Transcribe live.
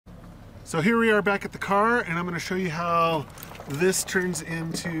So here we are back at the car, and I'm going to show you how this turns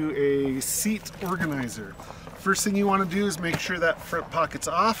into a seat organizer. First thing you want to do is make sure that front pocket's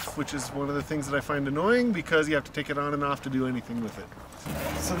off, which is one of the things that I find annoying because you have to take it on and off to do anything with it.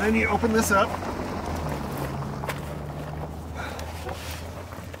 So then you open this up.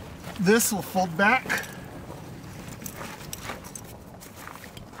 This will fold back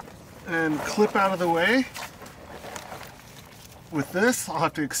and clip out of the way. With this, I'll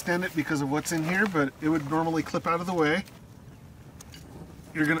have to extend it because of what's in here, but it would normally clip out of the way.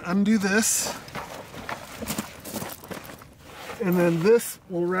 You're going to undo this, and then this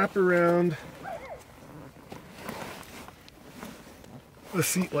will wrap around the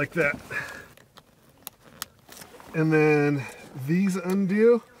seat like that. And then these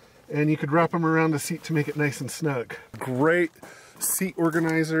undo, and you could wrap them around the seat to make it nice and snug. Great seat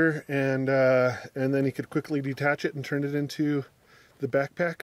organizer, and then you could quickly detach it and turn it into the backpack.